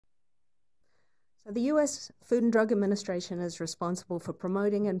So the U.S. Food and Drug Administration is responsible for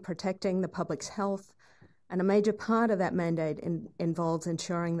promoting and protecting the public's health, and a major part of that mandate involves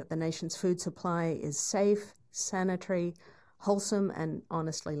ensuring that the nation's food supply is safe, sanitary, wholesome, and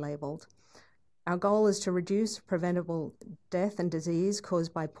honestly labeled. Our goal is to reduce preventable death and disease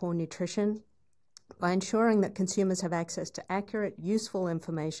caused by poor nutrition by ensuring that consumers have access to accurate, useful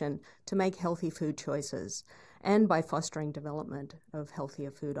information to make healthy food choices, and by fostering development of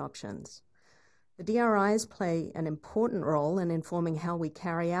healthier food options. The DRIs play an important role in informing how we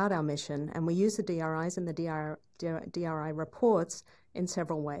carry out our mission, and we use the DRIs and the DRI reports in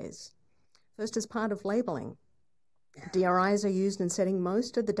several ways. First, as part of labeling. DRIs are used in setting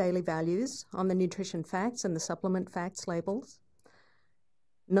most of the daily values on the nutrition facts and the supplement facts labels.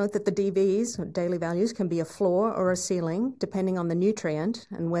 Note that the DVs, or daily values, can be a floor or a ceiling, depending on the nutrient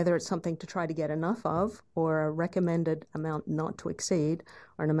and whether it's something to try to get enough of or a recommended amount not to exceed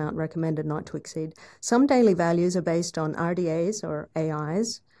or an amount recommended not to exceed. Some daily values are based on RDAs or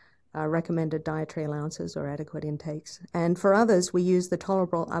AIs, recommended dietary allowances or adequate intakes. And for others, we use the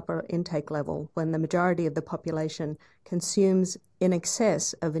tolerable upper intake level when the majority of the population consumes in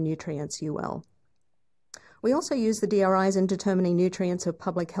excess of a nutrient's UL. We also use the DRIs in determining nutrients of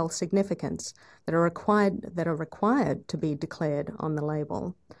public health significance that are required to be declared on the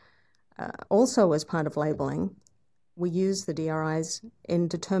label. Also, as part of labeling, we use the DRIs in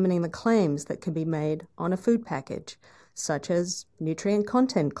determining the claims that can be made on a food package, such as nutrient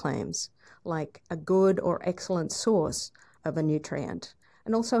content claims, like a good or excellent source of a nutrient,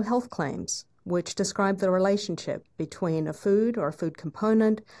 and also health claims, which describe the relationship between a food or a food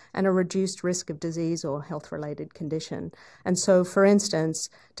component and a reduced risk of disease or health-related condition. And so, for instance,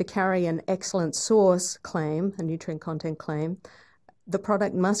 to carry an excellent source claim, a nutrient content claim, the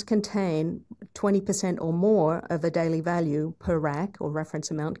product must contain 20% or more of a daily value per RAC, or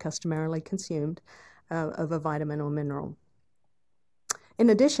reference amount customarily consumed, of a vitamin or mineral. In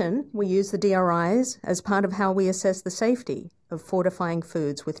addition, we use the DRIs as part of how we assess the safety of fortifying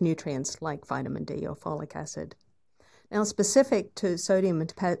foods with nutrients like vitamin D or folic acid. Now, specific to sodium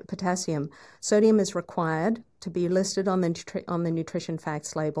and potassium, sodium is required to be listed on the nutrition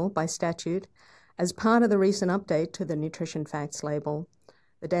facts label by statute. As part of the recent update to the nutrition facts label,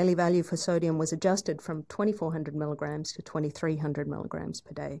 the daily value for sodium was adjusted from 2,400 milligrams to 2,300 milligrams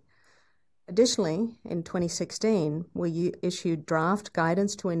per day. Additionally, in 2016, we issued draft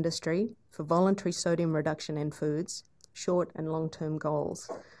guidance to industry for voluntary sodium reduction in foods, short and long-term goals.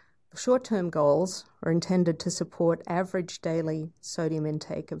 The short-term goals are intended to support average daily sodium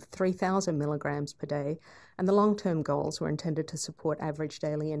intake of 3,000 milligrams per day, and the long-term goals were intended to support average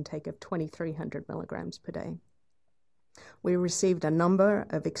daily intake of 2,300 milligrams per day. We received a number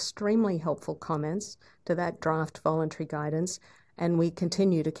of extremely helpful comments to that draft voluntary guidance, and we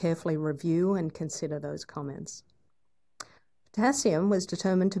continue to carefully review and consider those comments. Potassium was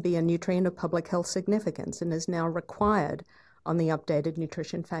determined to be a nutrient of public health significance and is now required on the updated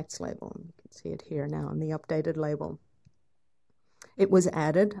nutrition facts label. You can see it here now on the updated label. It was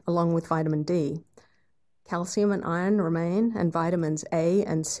added along with vitamin D. Calcium and iron remain, and vitamins A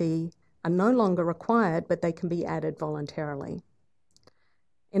and C are no longer required, but they can be added voluntarily.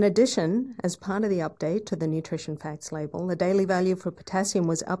 In addition, as part of the update to the nutrition facts label, the daily value for potassium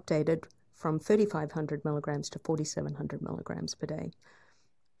was updated from 3,500 milligrams to 4,700 milligrams per day.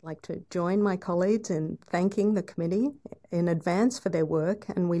 I'd like to join my colleagues in thanking the committee in advance for their work,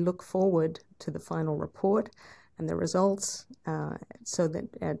 and we look forward to the final report and the results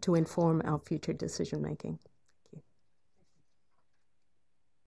to inform our future decision making.